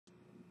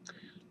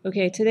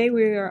Okay, today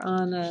we are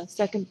on the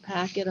second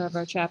packet of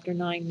our Chapter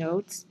 9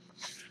 notes,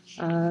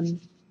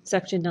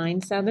 Section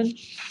 9.7,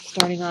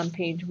 starting on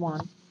page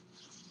 1.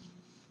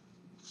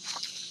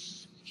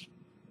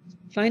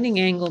 Finding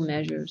angle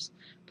measures.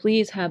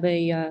 Please have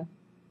a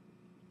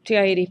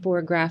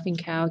TI-84 graphing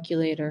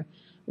calculator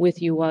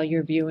with you while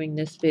you're viewing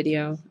this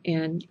video,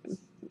 and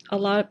a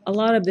lot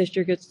of this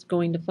you're just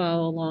going to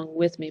follow along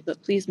with me,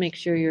 but please make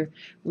sure you're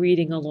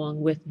reading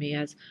along with me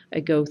as I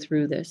go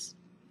through this.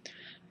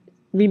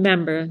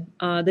 Remember,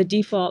 the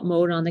default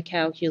mode on the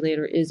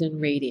calculator is in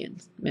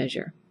radians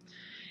measure.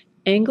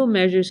 Angle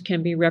measures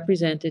can be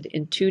represented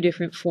in two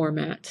different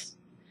formats: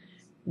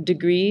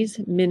 degrees,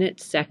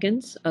 minutes,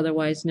 seconds,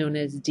 otherwise known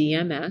as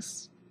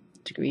DMS,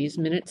 degrees,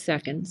 minutes,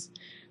 seconds,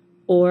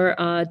 or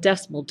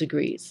decimal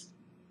degrees,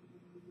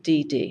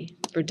 DD,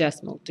 for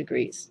decimal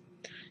degrees.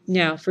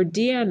 Now, for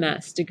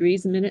DMS,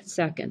 degrees, minutes,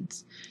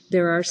 seconds,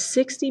 there are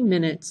 60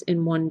 minutes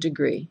in 1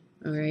 degree,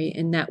 all right,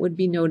 and that would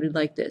be noted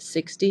like this: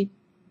 60,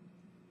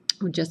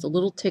 with just a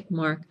little tick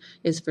mark,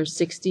 is for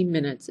 60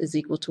 minutes is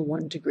equal to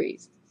 1 degree.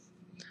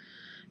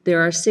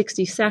 There are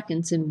 60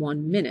 seconds in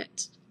 1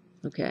 minute,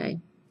 okay?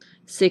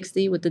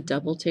 60 with the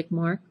double tick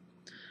mark,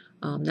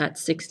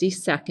 that's 60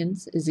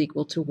 seconds is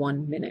equal to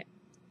 1 minute.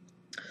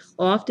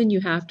 Often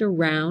you have to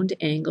round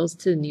angles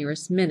to the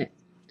nearest minute.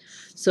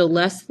 So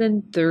less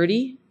than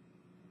 30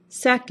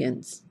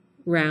 seconds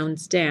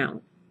rounds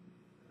down.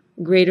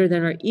 Greater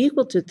than or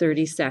equal to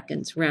 30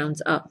 seconds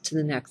rounds up to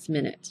the next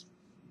minute.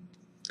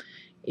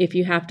 If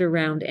you have to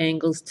round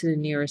angles to the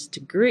nearest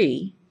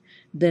degree,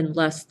 then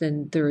less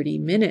than 30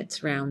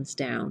 minutes rounds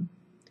down,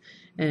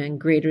 and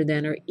greater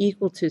than or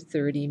equal to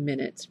 30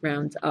 minutes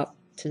rounds up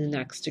to the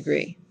next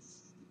degree.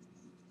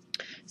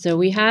 So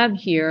we have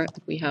here,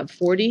 we have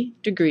 40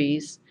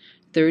 degrees,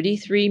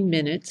 33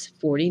 minutes,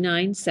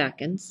 49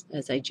 seconds,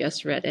 as I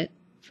just read it,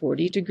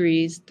 40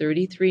 degrees,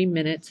 33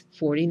 minutes,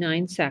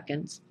 49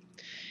 seconds,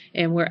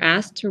 and we're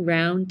asked to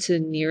round to the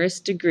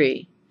nearest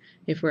degree.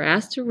 If we're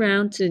asked to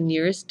round to the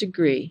nearest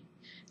degree,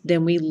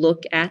 then we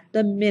look at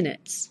the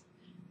minutes.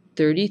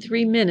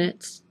 33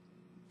 minutes,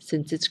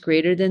 since it's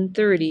greater than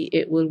 30,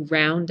 it will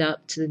round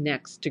up to the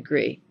next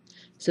degree.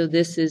 So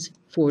this is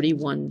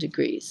 41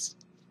 degrees.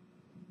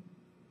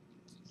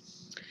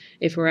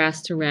 If we're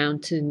asked to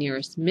round to the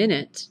nearest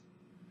minute,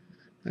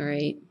 all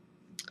right,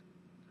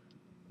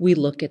 we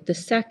look at the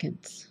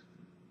seconds.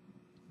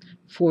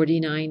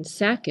 49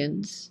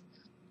 seconds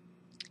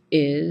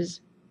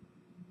is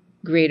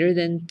greater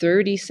than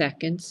 30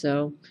 seconds,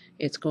 so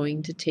it's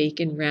going to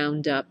take and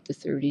round up the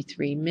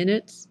 33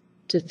 minutes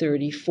to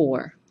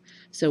 34.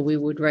 So we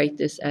would write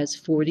this as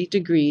 40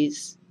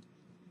 degrees,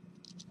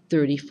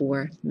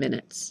 34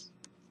 minutes.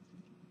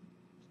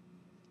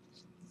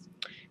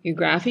 Your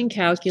graphing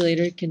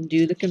calculator can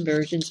do the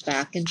conversions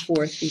back and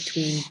forth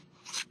between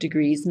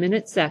degrees,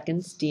 minutes,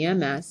 seconds,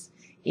 DMS,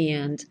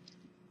 and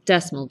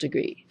decimal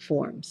degree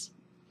forms.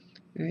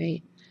 All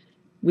right.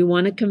 We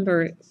want to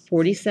convert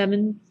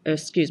 57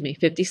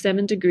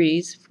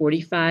 degrees,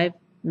 45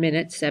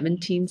 minutes,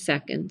 17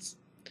 seconds.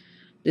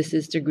 This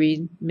is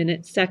degree,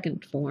 minute,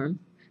 second form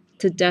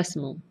to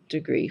decimal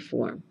degree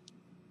form.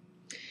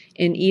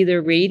 In either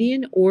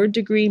radian or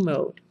degree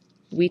mode,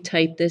 we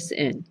type this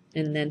in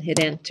and then hit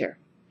enter.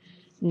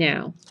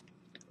 Now,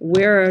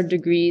 where are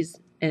degrees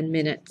and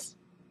minutes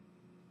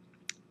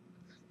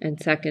and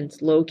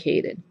seconds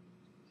located?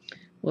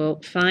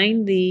 Well,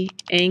 find the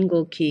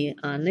angle key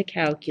on the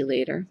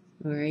calculator.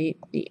 All right,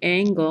 the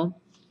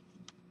angle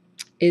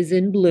is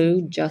in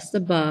blue just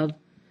above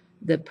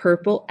the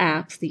purple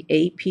ax, the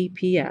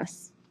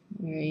APPS.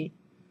 All right,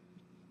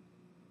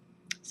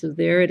 so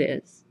there it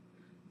is.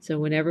 So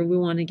whenever we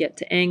want to get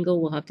to angle,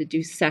 we'll have to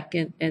do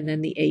second and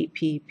then the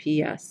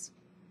APPS.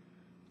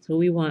 So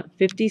we want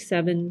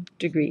 57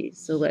 degrees.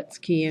 So let's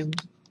key in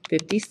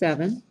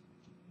 57.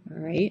 All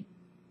right,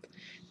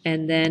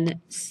 and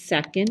then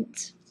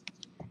second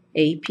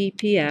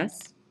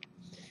APPS,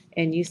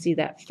 and you see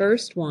that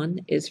first one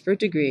is for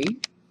degree,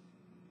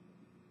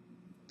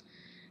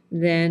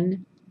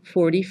 then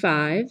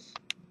 45,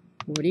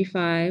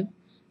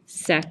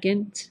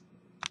 second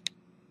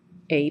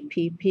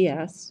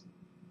APPS,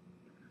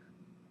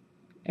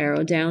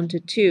 arrow down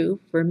to 2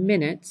 for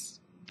minutes.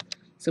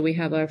 So we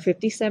have our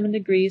 57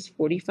 degrees,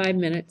 45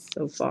 minutes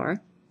so far.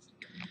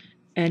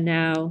 And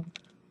now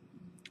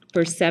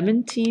for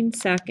 17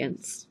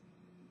 seconds,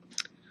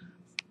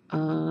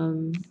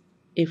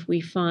 if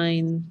we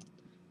find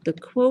the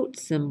quote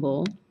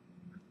symbol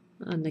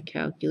on the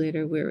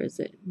calculator, where is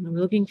it? I'm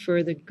looking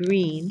for the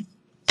green.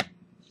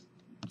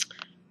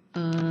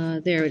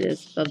 There it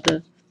is, of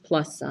the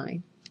plus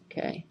sign.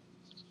 Okay,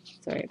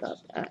 sorry about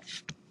that.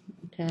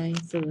 Okay,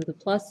 so with the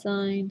plus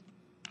sign,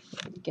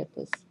 let me get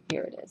this,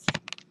 here it is.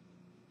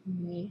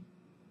 Okay.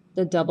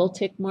 The double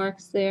tick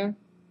marks there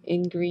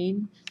in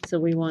green, so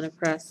we want to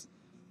press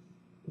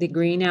the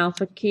green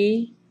alpha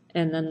key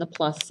and then the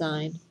plus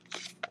sign.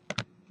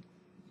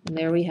 And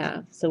there we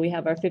have. So we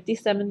have our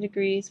 57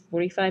 degrees,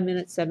 45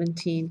 minutes,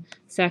 17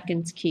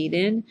 seconds keyed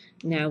in.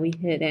 Now we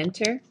hit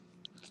enter.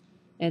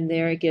 and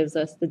there it gives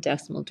us the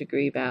decimal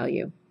degree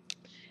value.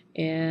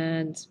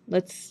 And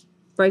let's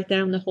write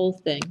down the whole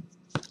thing.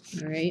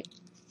 All right.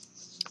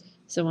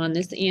 So on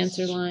this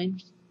answer line,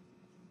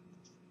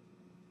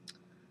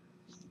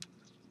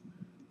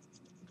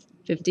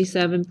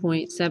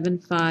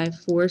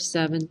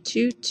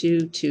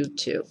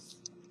 57.75472222.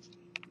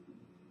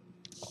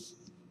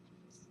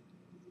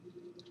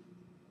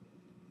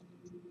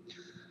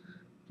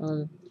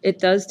 It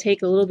does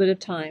take a little bit of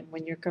time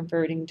when you're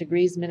converting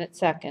degrees, minutes,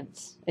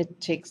 seconds. It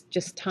takes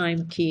just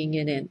time keying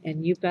it in,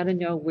 and you've got to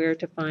know where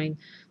to find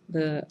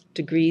the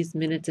degrees,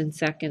 minutes, and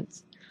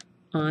seconds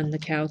on the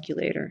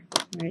calculator.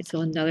 All right,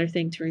 so another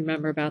thing to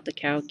remember about the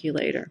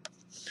calculator.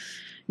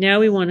 Now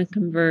we want to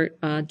convert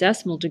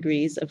decimal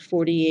degrees of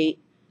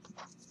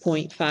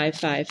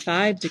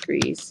 48.555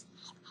 degrees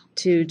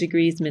to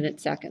degrees,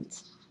 minutes,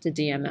 seconds, to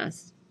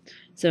DMS.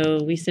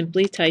 So we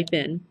simply type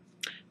in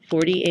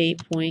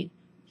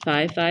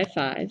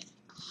 48.555,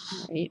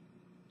 right?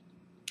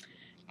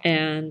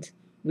 And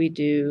we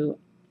do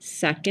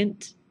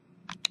second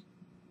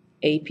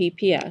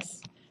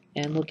APPS,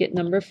 and look at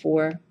number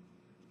 4,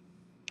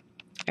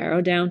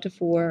 arrow down to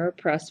 4 or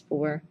press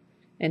 4,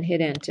 and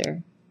hit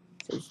enter.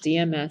 It says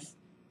DMS.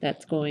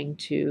 That's going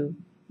to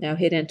now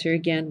hit enter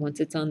again once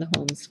it's on the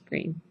home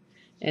screen,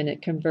 and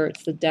it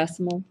converts the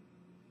decimal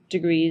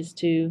degrees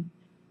to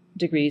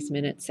degrees,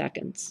 minutes,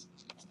 seconds.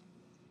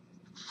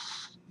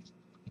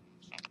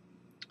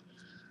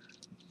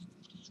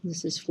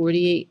 This is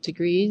 48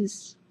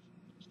 degrees,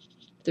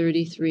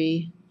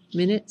 33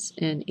 minutes,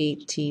 and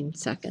 18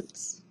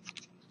 seconds.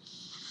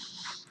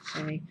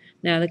 Okay.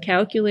 Now the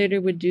calculator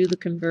would do the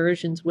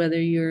conversions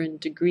whether you're in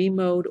degree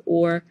mode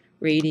or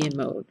radian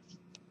mode.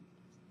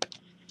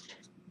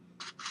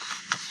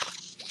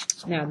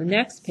 Now the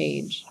next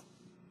page,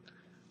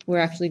 we're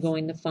actually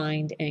going to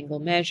find angle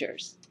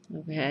measures.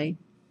 Okay.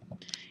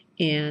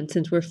 And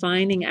since we're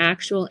finding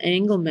actual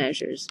angle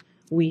measures,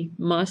 we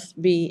must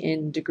be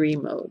in degree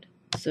mode.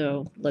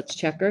 So let's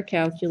check our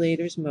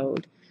calculator's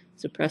mode.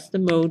 So press the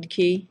mode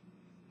key.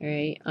 All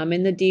right, I'm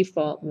in the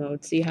default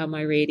mode. See how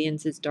my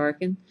radians is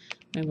darkened?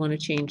 I want to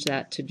change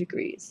that to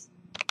degrees.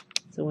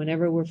 So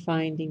whenever we're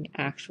finding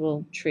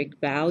actual trig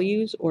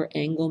values or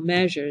angle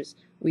measures,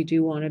 we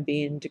do want to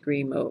be in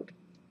degree mode.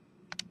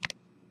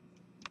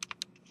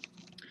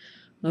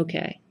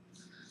 Okay,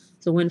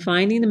 so when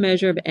finding the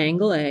measure of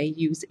angle A,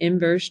 use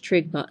inverse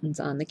trig buttons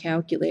on the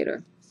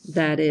calculator.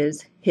 That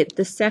is, hit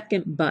the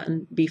second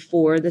button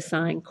before the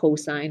sine,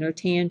 cosine, or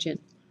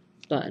tangent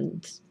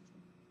buttons.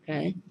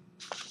 Okay?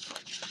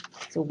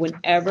 So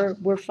whenever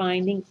we're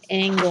finding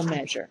angle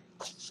measure,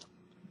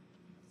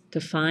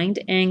 to find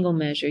angle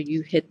measure,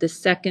 you hit the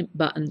second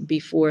button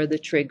before the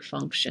trig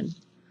function.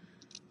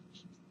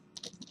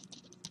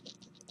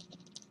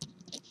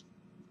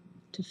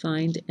 To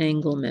find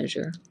angle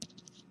measure.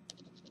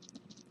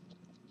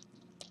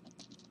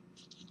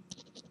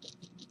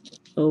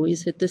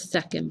 Always hit the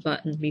second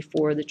button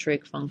before the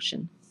trig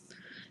function.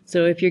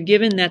 So if you're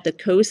given that the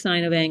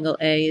cosine of angle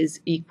A is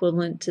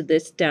equivalent to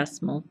this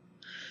decimal,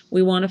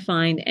 we want to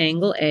find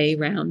angle A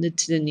rounded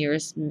to the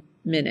nearest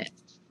minute.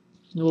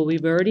 Well,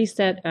 we've already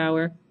set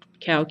our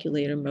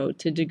calculator mode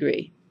to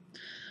degree.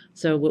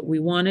 So what we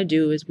want to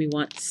do is we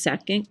want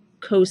second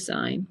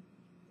cosine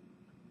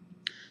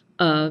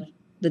of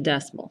the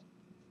decimal.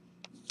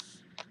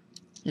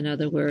 In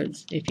other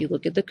words, if you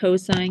look at the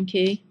cosine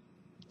key,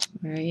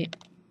 right,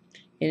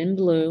 in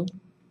blue,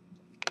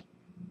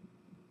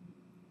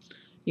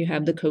 you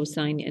have the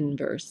cosine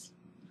inverse.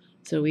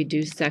 So we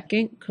do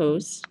second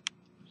cos,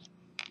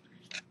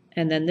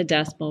 and then the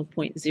decimal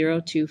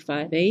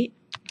 0.0258.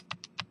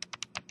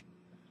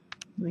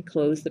 We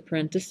close the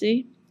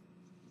parenthesis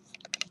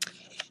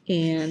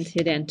and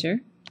hit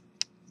enter.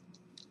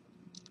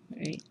 All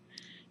right.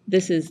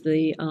 This is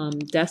the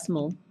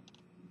decimal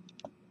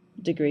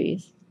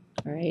degrees.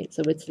 All right,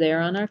 so it's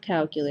there on our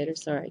calculator.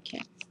 Sorry, I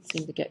can't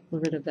seem to get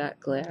rid of that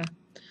glare.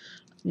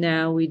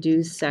 Now we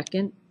do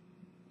second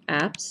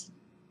apps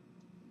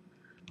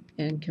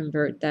and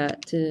convert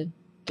that to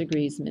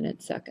degrees,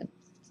 minutes, seconds.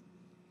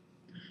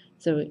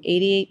 So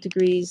 88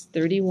 degrees,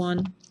 31,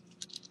 I'm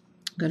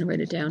going to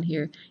write it down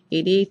here,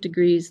 88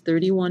 degrees,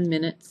 31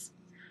 minutes,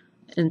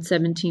 and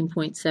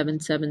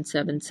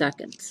 17.777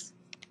 seconds.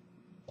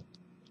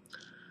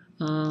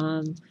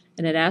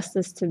 And it asks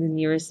us to the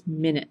nearest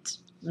minute,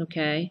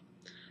 okay?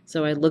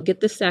 So I look at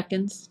the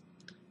seconds,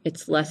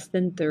 it's less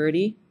than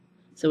 30,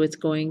 so it's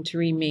going to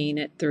remain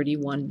at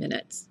 31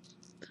 minutes.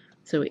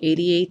 So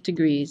 88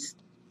 degrees,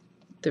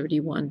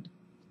 31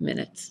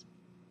 minutes.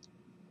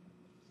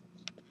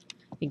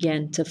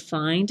 Again, to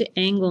find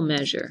angle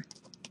measure,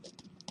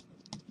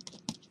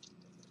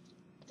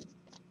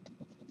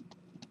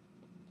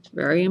 it's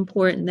very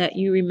important that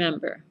you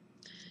remember,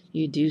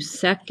 you do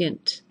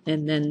second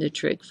and then the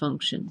trig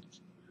function.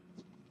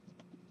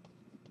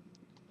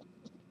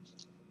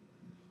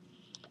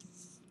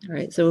 All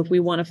right, so if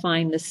we want to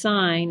find the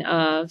sine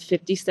of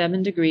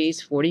 57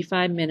 degrees,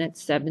 45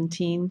 minutes,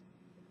 17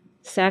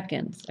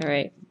 seconds, all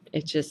right,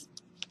 it's just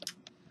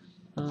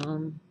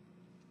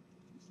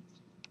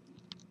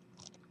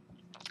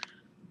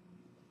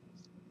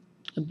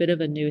a bit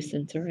of a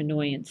nuisance or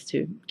annoyance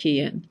to key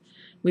in.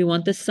 We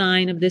want the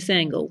sine of this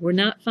angle. We're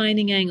not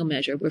finding angle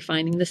measure. We're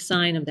finding the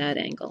sine of that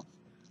angle.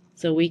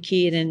 So we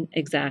key it in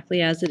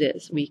exactly as it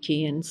is. We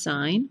key in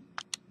sine.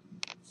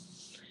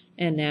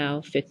 And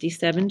now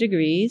 57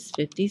 degrees,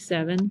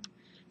 57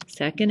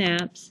 second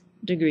apps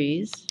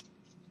degrees,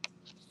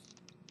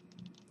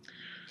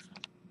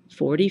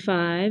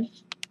 45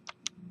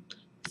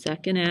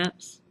 second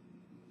apps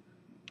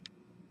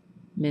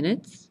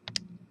minutes,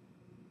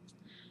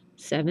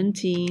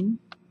 17.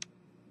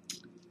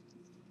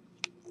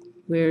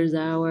 Where's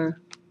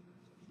our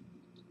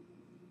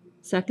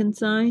second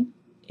sign?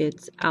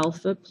 It's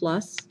alpha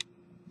plus.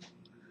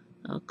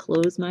 I'll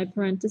close my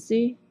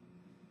parenthesis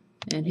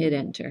and hit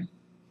enter.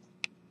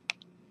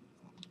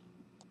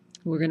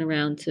 We're going to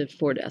round to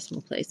 4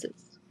 decimal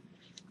places.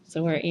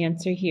 So our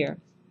answer here,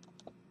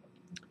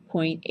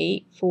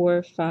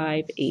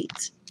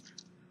 0.8458.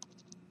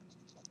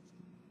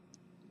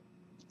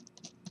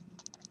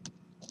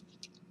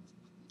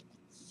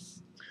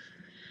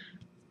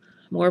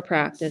 More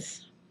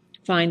practice.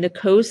 Find the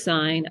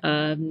cosine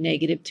of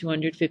negative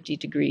 250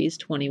 degrees,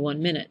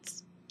 21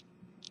 minutes.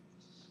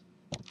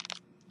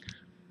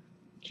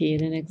 Key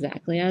it in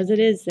exactly as it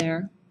is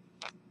there.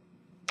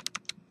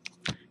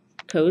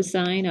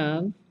 Cosine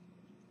of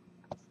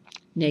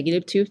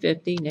negative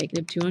 250,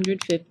 negative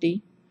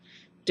 250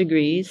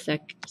 degrees,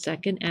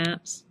 second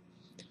apps,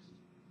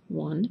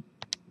 1,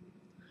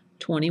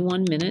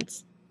 21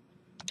 minutes,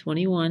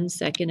 21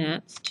 second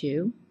apps,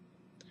 2,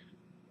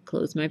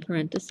 close my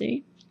parenthesis,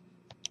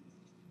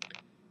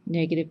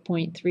 negative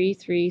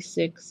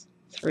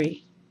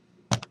 0.3363.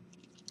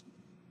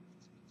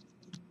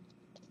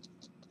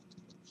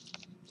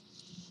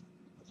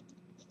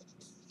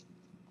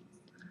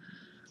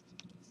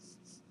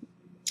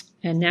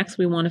 And next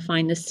we want to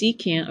find the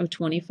secant of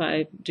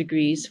 25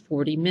 degrees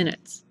 40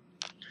 minutes.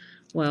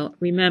 Well,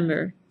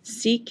 remember,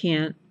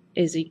 secant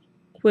is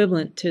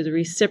equivalent to the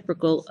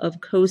reciprocal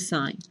of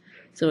cosine.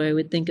 So I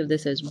would think of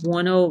this as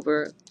 1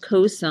 over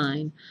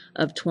cosine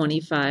of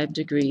 25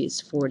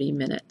 degrees 40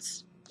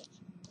 minutes.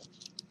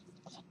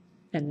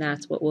 And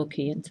that's what we'll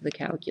key into the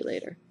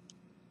calculator.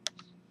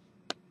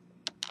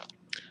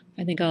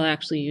 I think I'll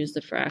actually use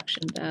the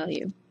fraction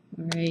value.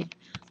 All right,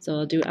 so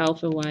I'll do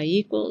alpha y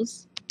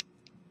equals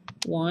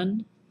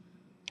 1,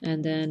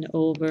 and then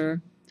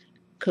over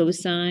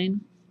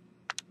cosine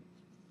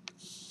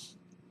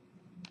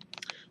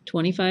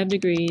 25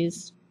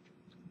 degrees,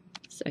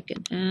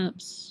 second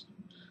apps,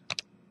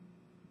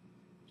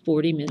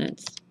 40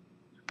 minutes,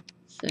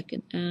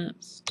 second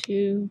apps,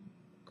 2,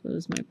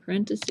 close my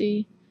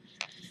parenthesis,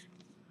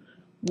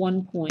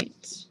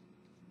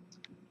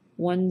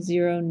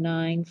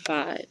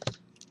 1.1095.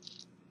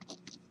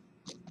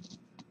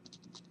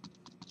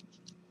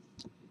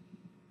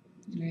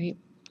 All right.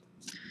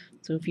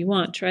 So if you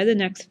want, try the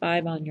next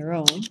 5 on your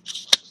own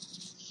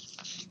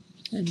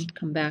and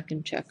come back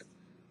and check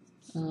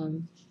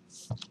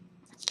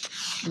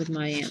with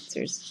my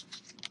answers.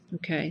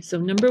 Okay, so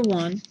number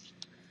 1,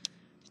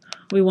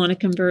 we want to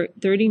convert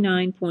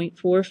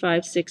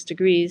 39.456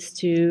 degrees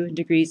to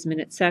degrees,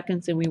 minutes,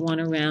 seconds, and we want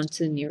to round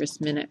to the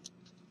nearest minute.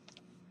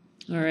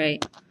 All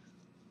right,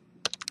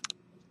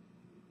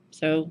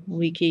 so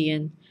we key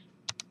in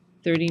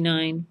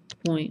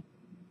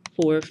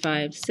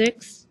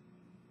 39.456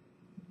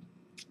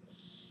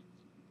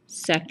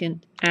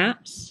 second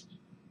apps,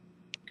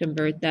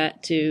 convert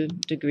that to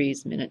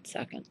degrees, minutes,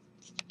 seconds.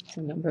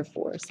 So number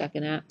 4,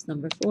 second apps,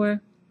 number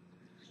 4,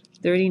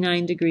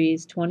 39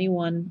 degrees,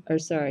 27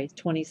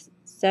 minutes,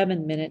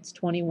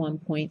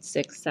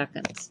 21.6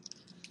 seconds.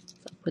 So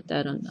I'll put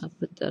that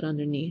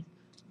underneath.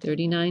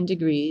 39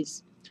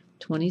 degrees,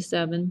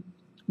 27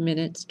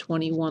 minutes,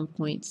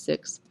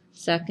 21.6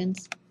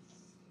 seconds.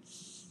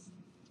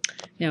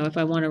 Now, if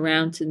I want to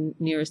round to the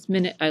nearest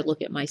minute, I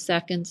look at my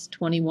seconds,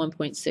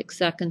 21.6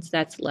 seconds.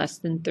 That's less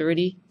than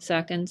 30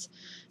 seconds.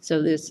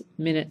 So this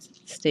minute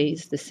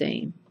stays the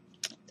same.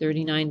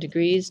 39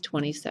 degrees,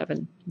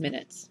 27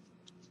 minutes.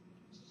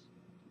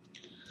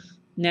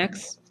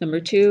 Next, number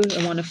 2,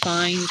 I want to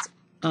find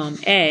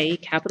A,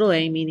 capital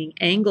A, meaning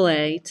angle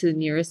A to the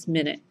nearest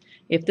minute.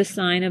 If the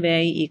sine of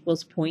A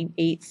equals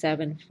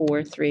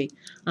 0.8743,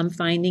 I'm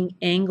finding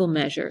angle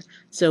measure.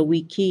 So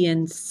we key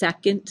in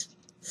second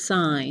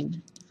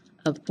sine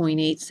of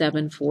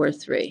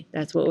 0.8743.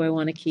 That's what I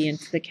want to key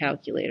into the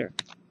calculator.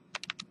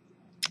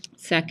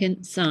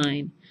 Second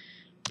sine,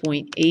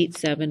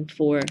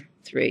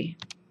 0.8743.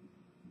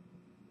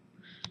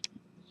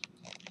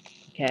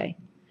 Okay,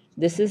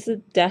 this is a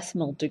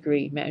decimal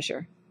degree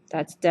measure.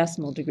 That's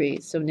decimal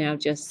degrees. So now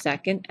just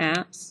second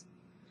apps,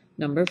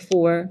 number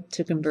 4,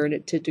 to convert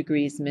it to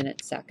degrees,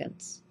 minutes,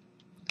 seconds.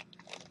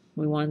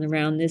 We want to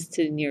round this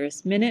to the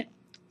nearest minute.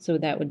 So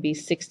that would be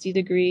 60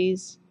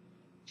 degrees,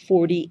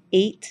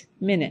 48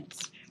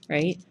 minutes,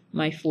 right?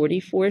 My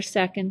 44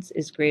 seconds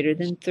is greater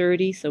than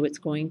 30, so it's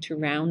going to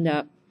round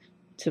up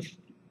to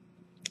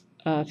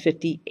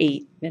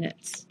 58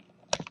 minutes.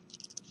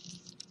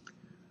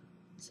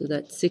 So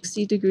that's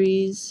 60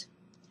 degrees,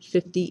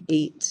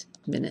 58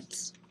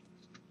 minutes.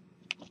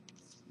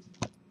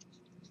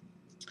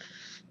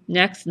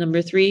 Next,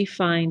 number 3,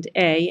 find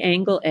A,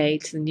 angle A,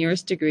 to the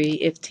nearest degree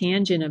if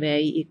tangent of A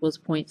equals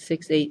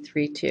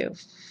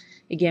 0.6832.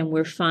 Again,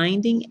 we're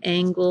finding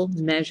angle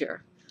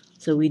measure.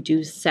 So we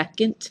do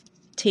second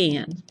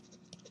tan,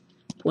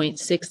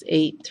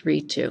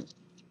 0.6832.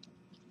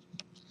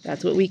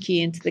 That's what we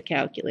key into the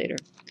calculator.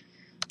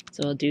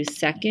 So I'll do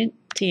second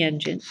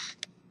tangent,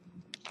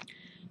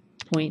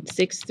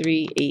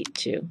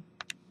 0.6382.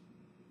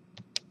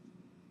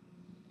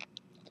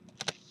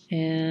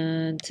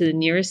 And to the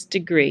nearest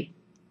degree.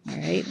 All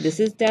right,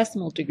 this is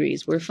decimal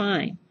degrees. We're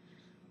fine.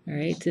 All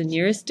right, to the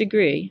nearest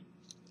degree,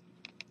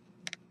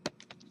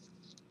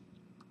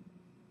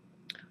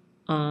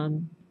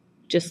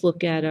 just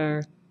look at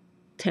our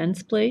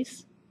tens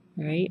place.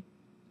 All right,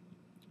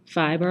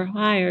 5 or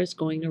higher is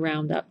going to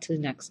round up to the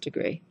next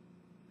degree.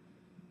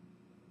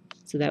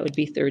 So that would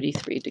be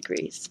 33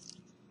 degrees.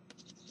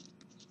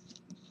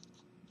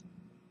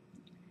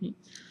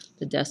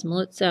 The decimal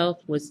itself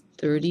was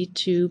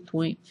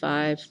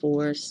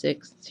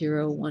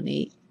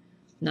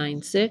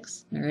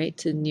 32.54601.896. All right,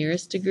 to the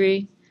nearest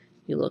degree,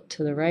 you look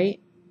to the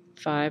right,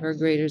 5 or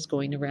greater is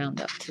going to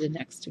round up to the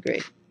next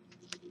degree.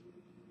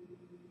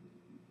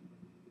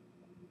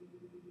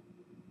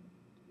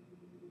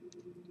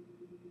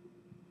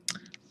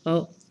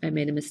 Oh, I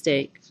made a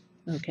mistake.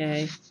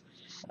 Okay,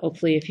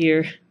 hopefully if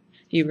you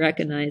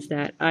recognize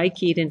that. I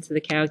keyed into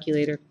the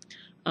calculator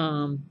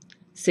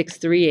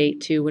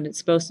 6382 when it's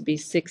supposed to be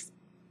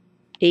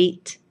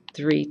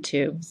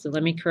 6832. So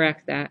let me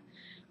correct that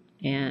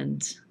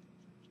and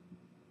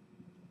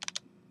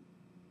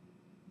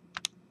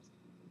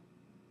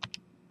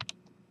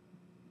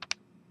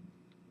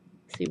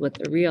see what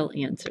the real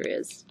answer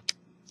is.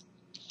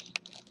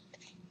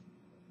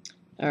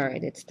 All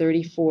right, it's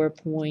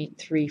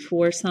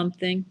 34.34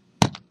 something.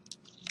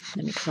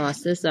 Let me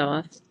cross this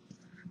off,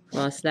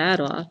 cross that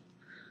off.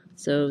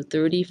 So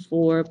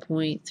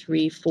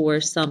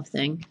 34.34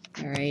 something,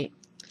 all right.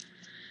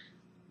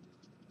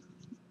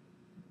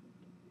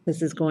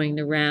 This is going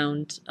to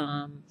round,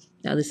 now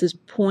this is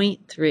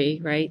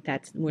 0.3, right?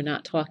 We're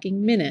not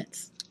talking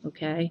minutes,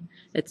 okay?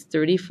 It's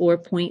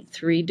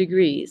 34.3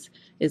 degrees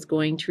is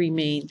going to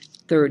remain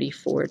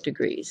 34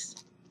 degrees.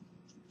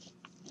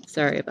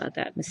 Sorry about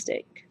that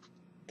mistake.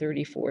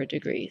 34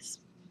 degrees.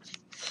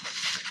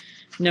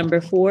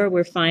 Number 4,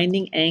 we're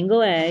finding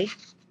angle A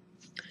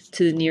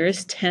to the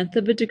nearest tenth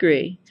of a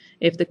degree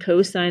if the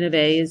cosine of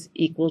A is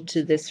equal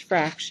to this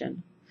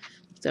fraction.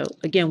 So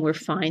again, we're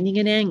finding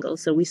an angle,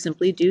 so we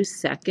simply do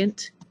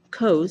second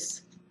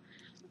cos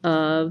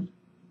of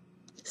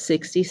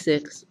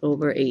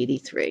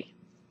 66/83.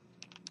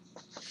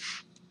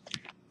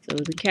 So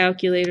the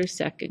calculator,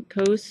 second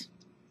cos,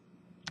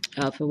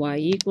 alpha y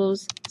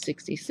equals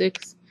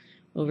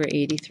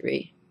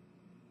 66/83.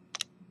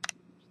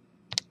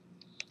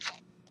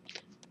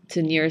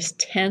 To nearest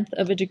tenth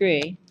of a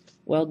degree,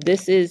 well,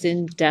 this is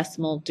in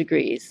decimal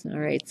degrees, all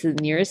right? So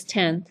the nearest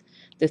tenth,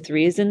 the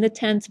 3 is in the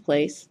tens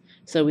place,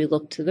 so we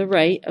look to the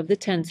right of the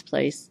tens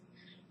place.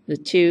 The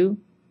 2,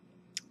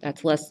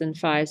 that's less than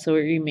 5, so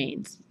it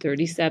remains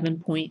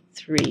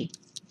 37.3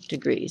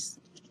 degrees.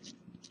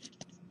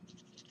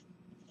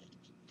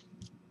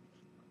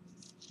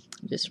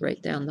 Just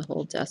write down the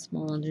whole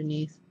decimal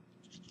underneath.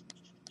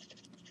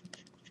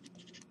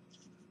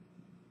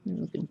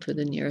 I'm looking for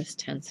the nearest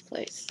tens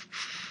place.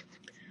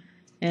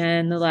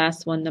 And the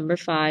last one, number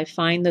 5,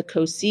 find the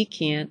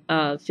cosecant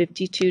of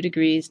 52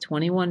 degrees,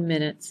 21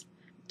 minutes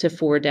to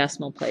 4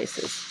 decimal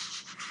places.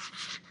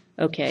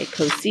 Okay,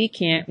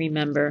 cosecant,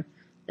 remember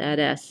that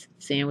S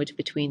sandwiched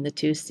between the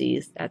 2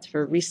 C's. That's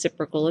for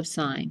reciprocal of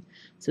sine.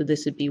 So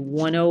this would be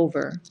 1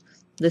 over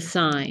the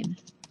sine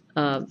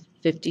of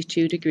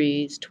 52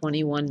 degrees,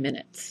 21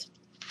 minutes.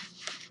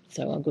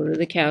 So I'll go to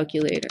the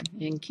calculator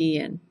and key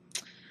in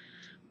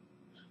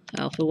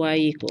alpha y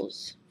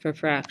equals, for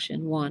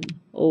fraction, 1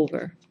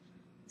 over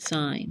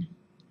sine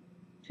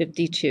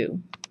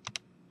 52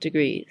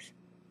 degrees,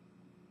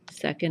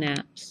 second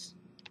apse,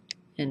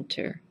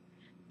 enter,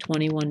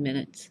 21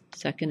 minutes,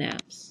 second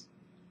apse,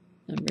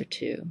 number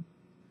 2,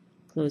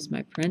 close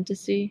my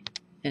parenthesis,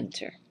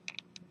 enter.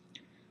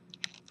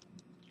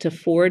 To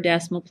 4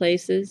 decimal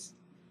places,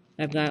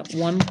 I've got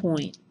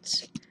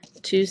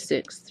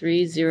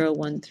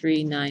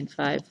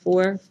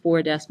 1.263013954,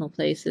 4 decimal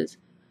places,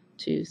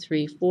 2,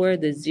 3, 4.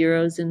 The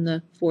zero's in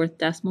the 4th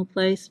decimal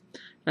place.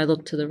 If I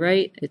look to the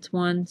right, it's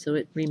 1, so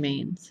it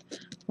remains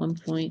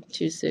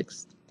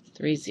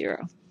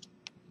 1.2630.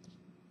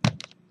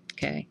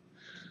 Okay.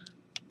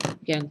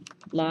 Again,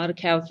 a lot of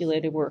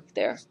calculated work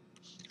there.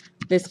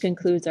 This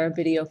concludes our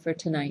video for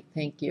tonight.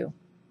 Thank you.